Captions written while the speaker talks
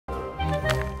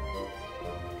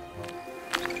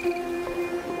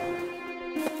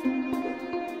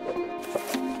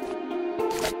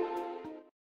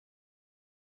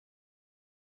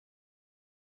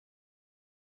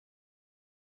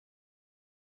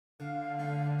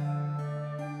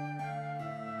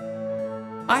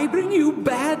I bring you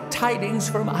bad tidings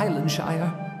from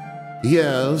Islandshire.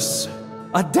 Yes?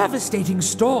 A devastating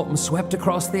storm swept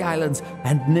across the islands,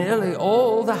 and nearly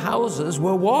all the houses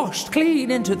were washed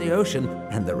clean into the ocean,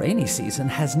 and the rainy season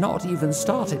has not even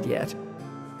started yet.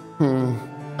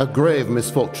 A grave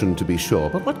misfortune to be sure,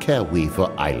 but what care we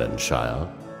for Islandshire?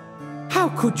 How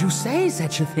could you say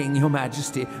such a thing, Your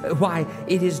Majesty? Why,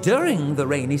 it is during the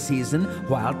rainy season,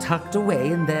 while tucked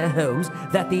away in their homes,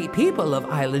 that the people of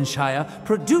Islandshire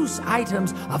produce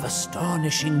items of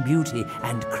astonishing beauty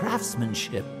and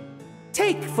craftsmanship.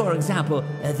 Take, for example,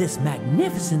 this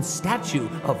magnificent statue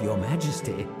of Your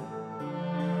Majesty.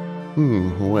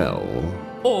 Well...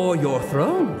 Or your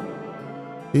throne.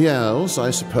 Yes,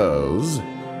 I suppose.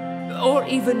 Or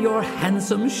even your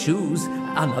handsome shoes,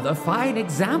 another fine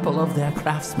example of their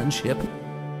craftsmanship.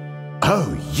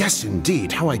 Oh, yes,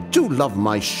 indeed. How I do love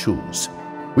my shoes.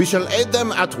 We shall aid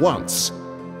them at once.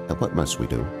 What must we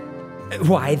do?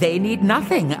 Why, they need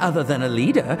nothing other than a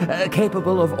leader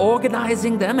capable of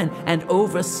organizing them and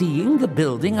overseeing the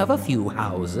building of a few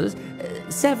houses,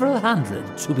 several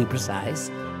hundred to be precise.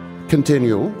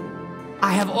 Continue.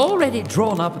 I have already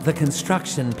drawn up the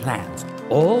construction plans.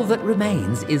 All that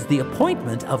remains is the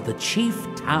appointment of the chief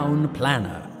town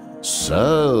planner.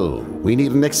 So, we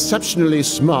need an exceptionally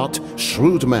smart,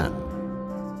 shrewd man.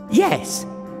 Yes.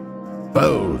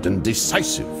 Bold and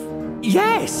decisive.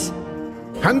 Yes.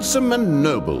 Handsome and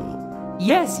noble.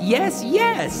 Yes, yes,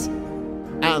 yes.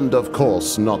 And, of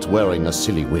course, not wearing a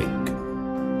silly wig.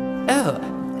 Oh,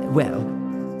 well...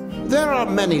 There are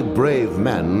many brave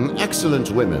men,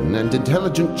 excellent women, and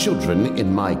intelligent children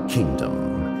in my kingdom.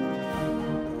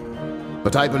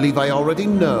 But I believe I already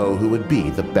know who would be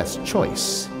the best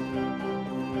choice.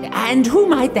 And who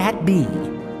might that be?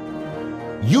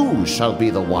 You shall be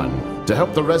the one to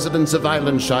help the residents of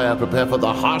Islandshire prepare for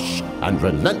the harsh and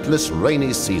relentless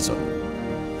rainy season.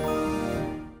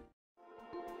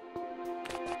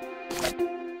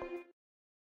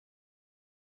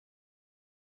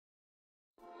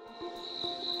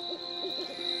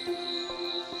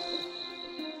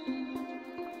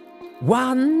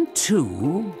 One,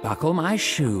 two, buckle my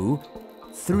shoe.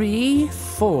 3,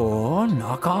 4,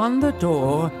 knock on the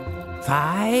door.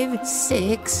 5,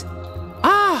 6.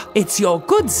 Ah, it's your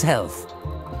good self.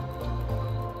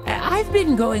 I've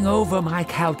been going over my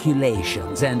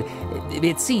calculations, and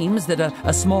it seems that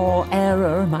a small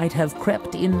error might have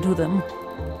crept into them.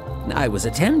 I was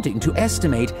attempting to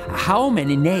estimate how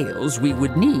many nails we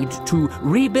would need to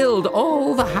rebuild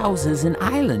all the houses in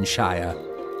Islandshire.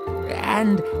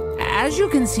 And as you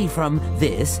can see from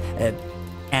this,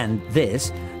 and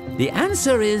this, the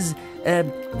answer is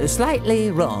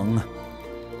slightly wrong.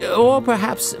 Or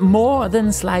perhaps more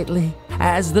than slightly,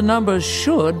 as the numbers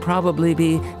should probably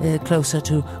be closer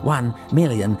to 1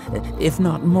 million, if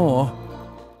not more.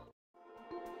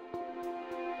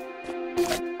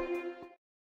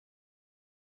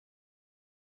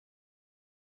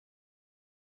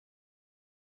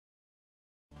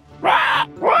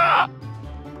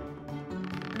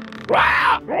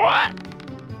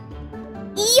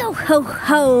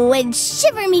 Yo-ho-ho and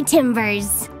shiver me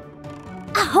timbers!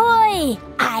 Ahoy!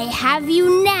 I have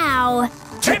you now!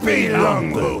 Tippy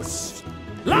Longboots!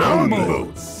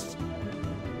 Longboots!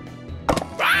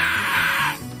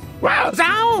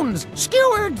 Zounds!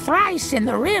 Skewered thrice in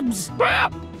the ribs!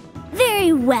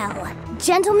 Very well.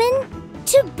 Gentlemen,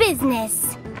 to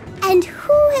business. And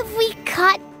who have we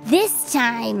caught this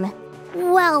time?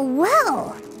 Well,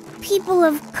 well, people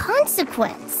of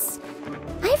consequence.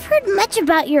 I've heard much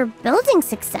about your building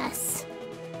success.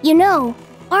 You know,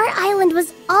 our island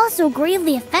was also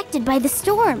gravely affected by the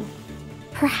storm.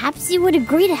 Perhaps you would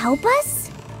agree to help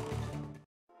us?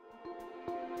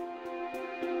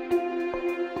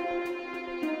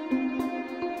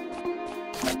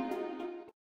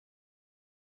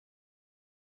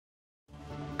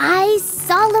 I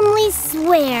solemnly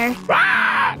swear...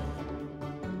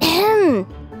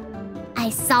 I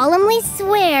solemnly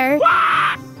swear...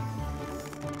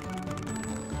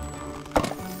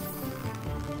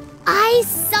 I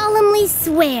solemnly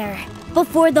swear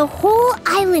before the whole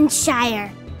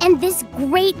Islandshire and this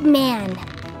great man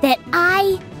that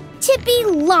I, Tippy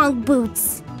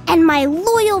Longboots, and my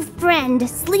loyal friend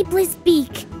Sleepless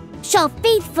Beak shall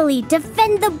faithfully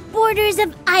defend the borders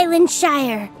of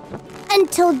Islandshire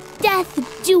until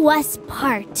death do us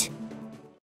part.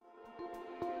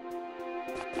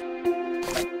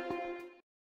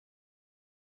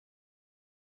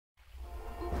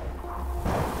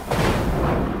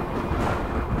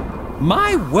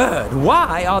 My word,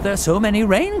 why are there so many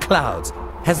rain clouds?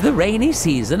 Has the rainy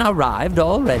season arrived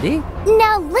already?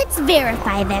 Now let's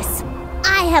verify this.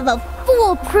 I have a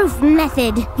foolproof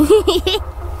method.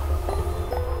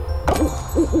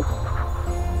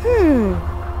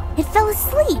 It fell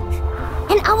asleep.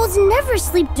 And owls never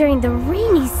sleep during the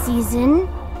rainy season,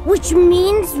 which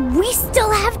means we still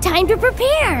have time to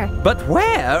prepare. But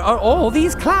where are all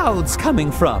these clouds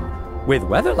coming from? With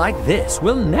weather like this,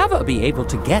 we'll never be able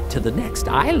to get to the next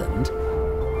island.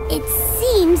 It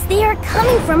seems they are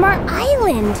coming from our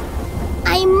island.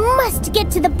 I must get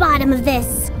to the bottom of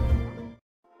this.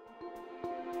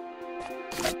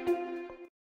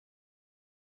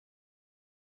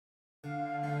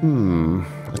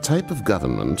 A type of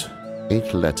government,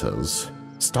 8 letters,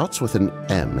 starts with an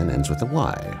M and ends with a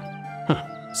Y.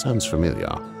 Sounds familiar.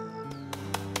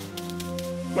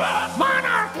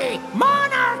 Monarchy!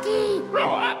 Monarchy!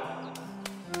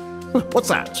 What's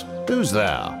that? Who's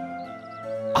there?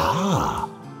 Ah,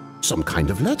 some kind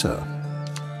of letter.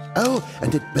 Oh,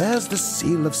 and it bears the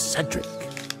seal of Cedric.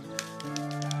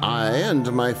 I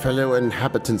and my fellow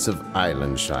inhabitants of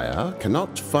Islandshire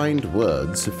cannot find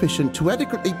words sufficient to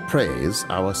adequately praise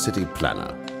our city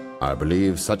planner. I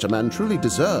believe such a man truly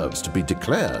deserves to be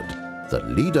declared the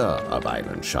leader of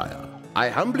Islandshire. I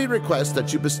humbly request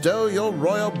that you bestow your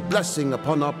royal blessing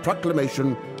upon our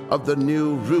proclamation of the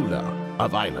new ruler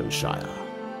of Islandshire.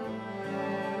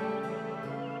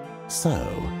 So,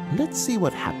 let's see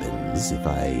what happens if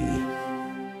I...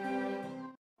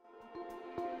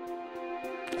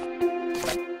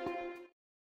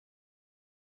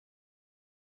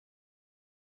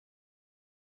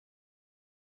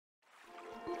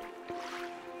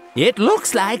 It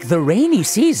looks like the rainy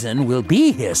season will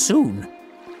be here soon.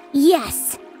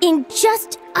 Yes, in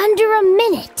just under a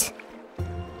minute.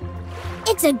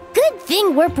 It's a good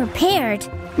thing we're prepared.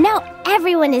 Now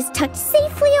everyone is tucked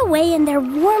safely away in their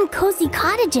warm, cozy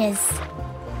cottages.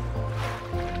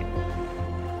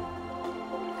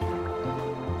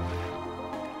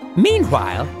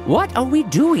 Meanwhile, what are we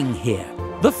doing here?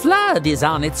 The flood is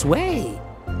on its way.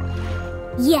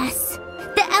 Yes,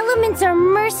 the elements are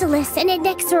merciless and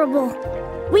inexorable.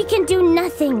 We can do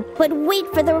nothing but wait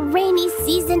for the rainy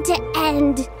season to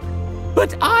end.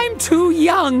 But I'm too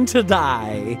young to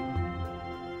die.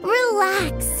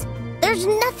 Relax. There's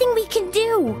nothing we can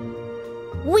do.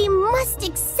 We must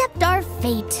accept our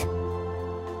fate.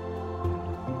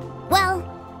 Well,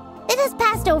 it has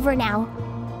passed over now.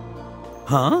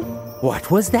 Huh?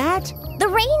 What was that? The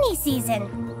rainy season.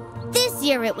 This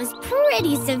year it was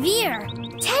pretty severe.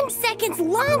 10 seconds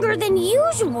longer than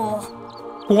usual.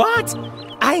 What?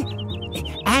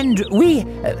 And we...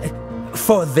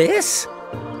 for this?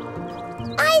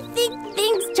 I think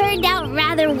things turned out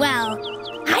rather well.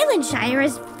 Islandshire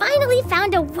has finally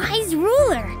found a wise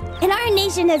ruler, and our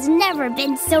nation has never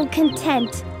been so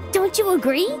content. Don't you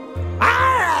agree?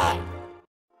 Ah!